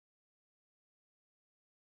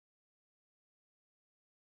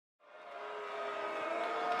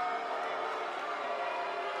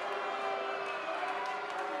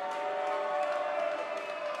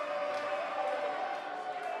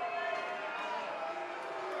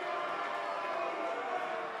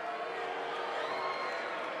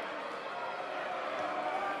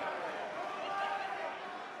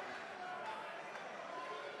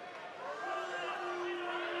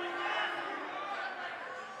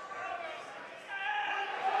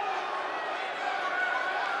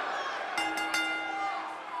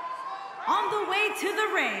the way to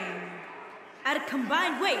the ring. At a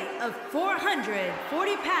combined weight of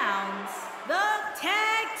 440 pounds, the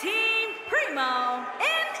Tag Team Primo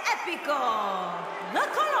and Epico, the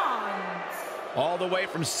Colons. All the way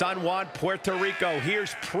from San Juan, Puerto Rico,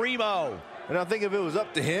 here's Primo. And I think if it was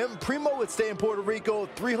up to him, Primo would stay in Puerto Rico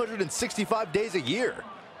 365 days a year.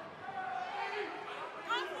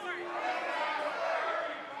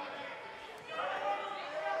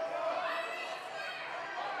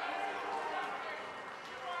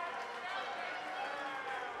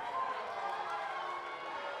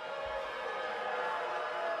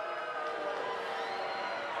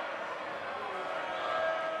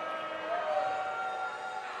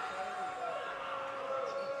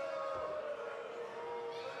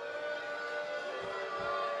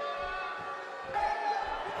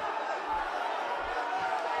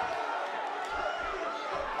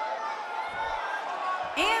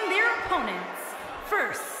 And their opponents,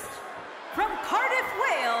 first, from Cardiff,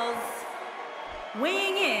 Wales,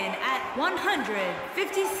 weighing in at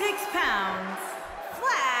 156 pounds,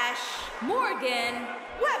 Flash Morgan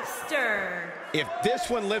Webster. If this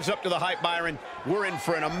one lives up to the hype, Byron, we're in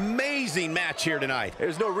for an amazing match here tonight.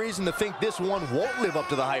 There's no reason to think this one won't live up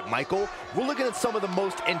to the hype, Michael. We're looking at some of the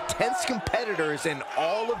most intense competitors in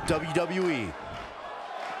all of WWE.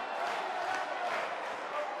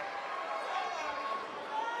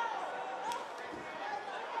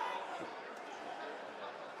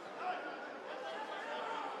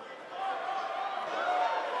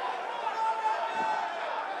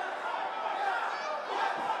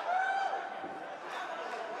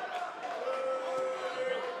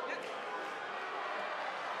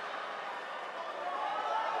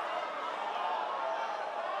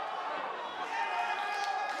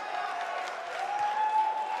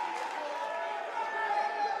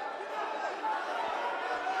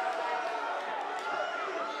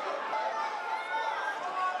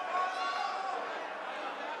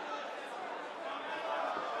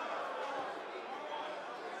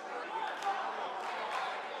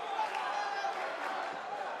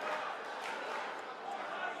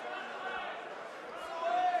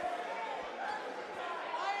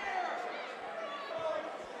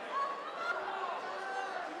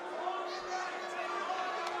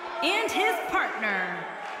 And his partner,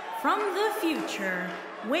 from the future,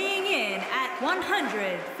 weighing in at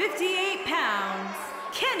 158 pounds,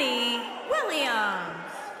 Kenny Williams.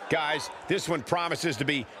 Guys, this one promises to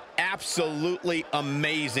be absolutely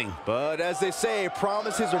amazing. But as they say,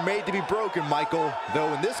 promises are made to be broken, Michael.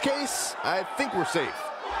 Though in this case, I think we're safe.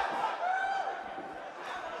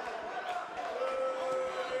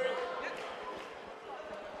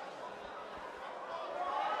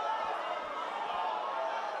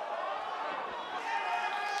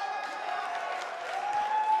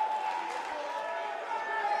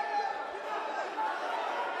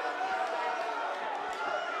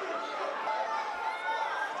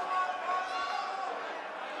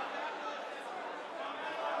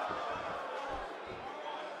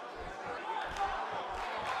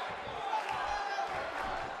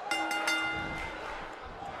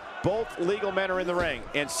 Both legal men are in the ring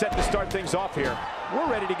and set to start things off here. We're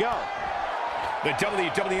ready to go. The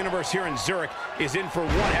WWE Universe here in Zurich is in for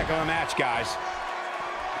one heck of a match, guys.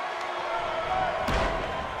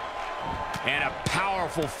 And a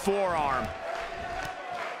powerful forearm.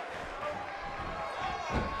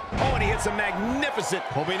 Oh, and he hits a magnificent,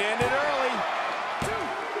 Hoping to end it early.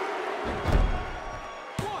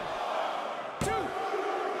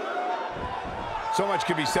 So much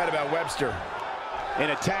could be said about Webster. In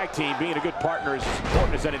a tag team, being a good partner is as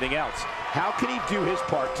important as anything else. How can he do his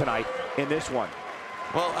part tonight in this one?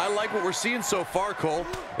 Well, I like what we're seeing so far, Cole.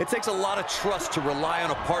 It takes a lot of trust to rely on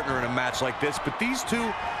a partner in a match like this, but these two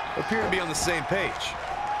appear to be on the same page.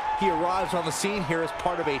 He arrives on the scene here as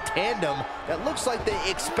part of a tandem that looks like they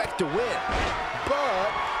expect to win.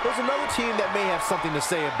 But there's another team that may have something to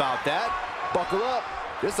say about that. Buckle up.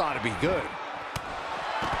 This ought to be good.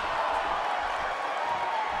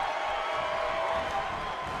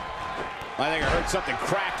 I think I heard something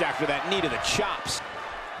cracked after that knee to the chops.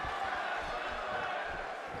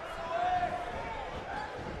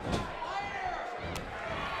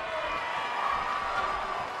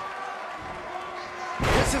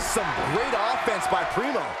 This is some great offense by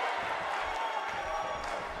Primo.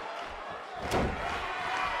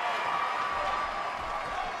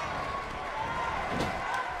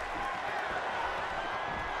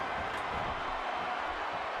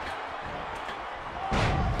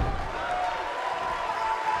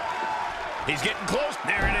 He's getting close.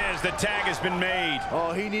 There it is. The tag has been made.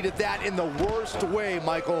 Oh, he needed that in the worst way,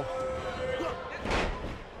 Michael.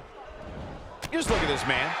 Just look at this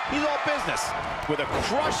man. He's all business with a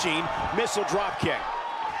crushing missile drop kick.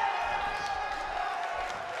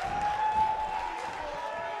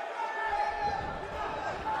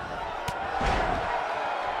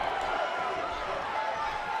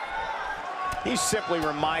 He's simply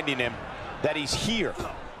reminding him that he's here.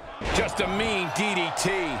 Just a mean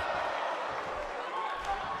DDT.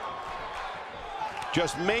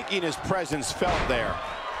 Just making his presence felt there.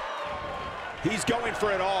 He's going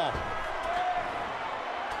for it all.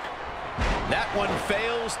 That one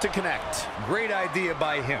fails to connect. Great idea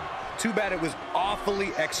by him. Too bad it was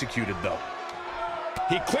awfully executed, though.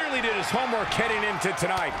 He clearly did his homework heading into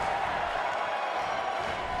tonight.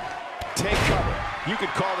 Take cover. You could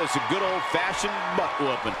call this a good old-fashioned butt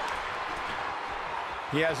whooping.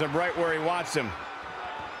 He has him right where he wants him.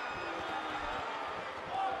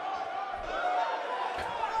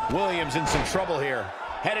 Williams in some trouble here.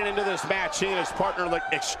 Heading into this match, he and his partner look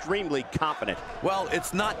extremely confident. Well,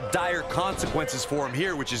 it's not dire consequences for him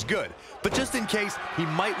here, which is good. But just in case, he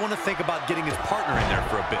might want to think about getting his partner in there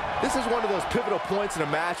for a bit. This is one of those pivotal points in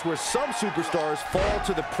a match where some superstars fall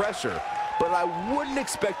to the pressure. But I wouldn't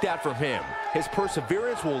expect that from him. His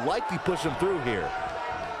perseverance will likely push him through here.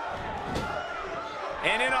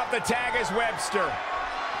 And in off the tag is Webster.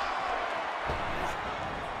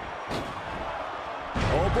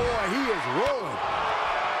 Oh boy, he is rolling.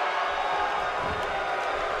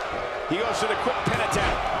 He goes for the quick pin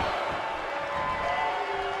attempt.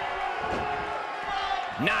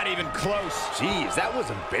 Not even close. Jeez, that was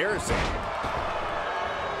embarrassing.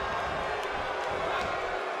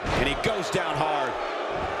 And he goes down hard.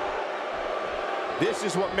 This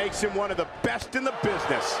is what makes him one of the best in the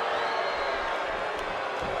business.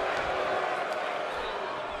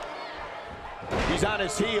 He's on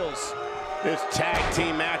his heels. This tag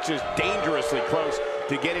team match is dangerously close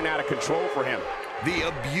to getting out of control for him. The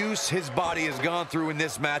abuse his body has gone through in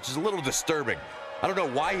this match is a little disturbing. I don't know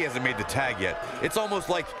why he hasn't made the tag yet. It's almost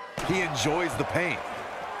like he enjoys the pain.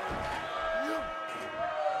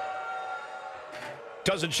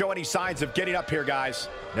 Doesn't show any signs of getting up here, guys.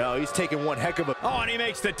 No, he's taking one heck of a... Oh, and he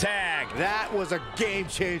makes the tag. That was a game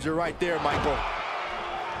changer right there, Michael.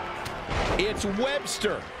 It's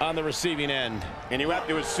Webster on the receiving end. And you have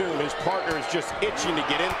to assume his partner is just itching to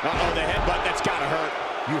get in. Uh-oh, the headbutt, that's gotta hurt.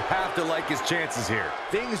 You have to like his chances here.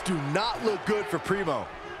 Things do not look good for Primo.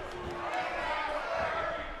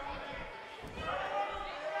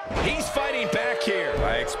 He's fighting back here.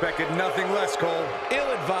 I expected nothing less, Cole.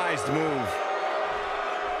 Ill-advised move.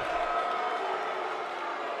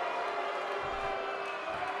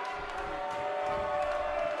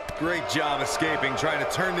 Great job escaping, trying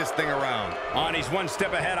to turn this thing around. Oh, and he's one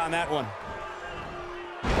step ahead on that one.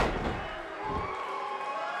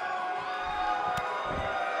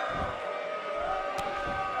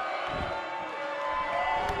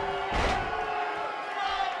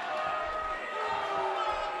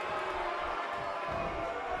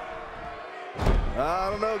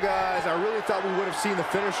 I don't know, guys. I really thought we would have seen the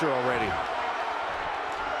finisher already.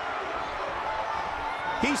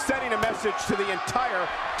 He's sending a message to the entire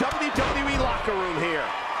WWE locker room here.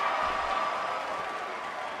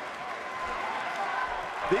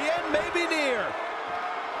 The end may be near.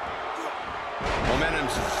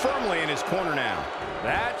 Momentum's firmly in his corner now.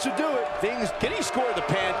 That should do it. Can he score the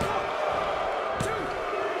pin?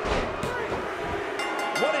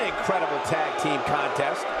 What an incredible tag team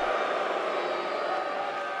contest.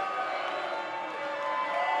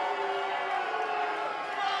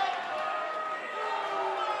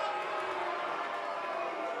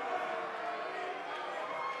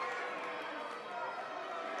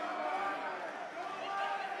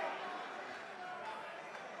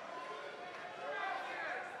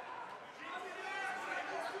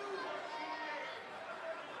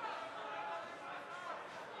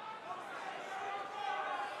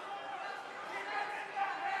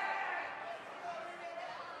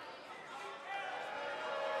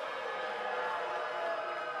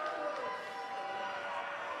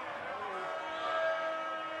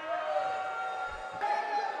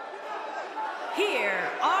 Here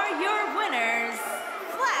are your winners,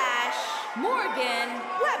 Flash, Morgan,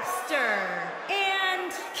 Webster,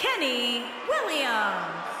 and Kenny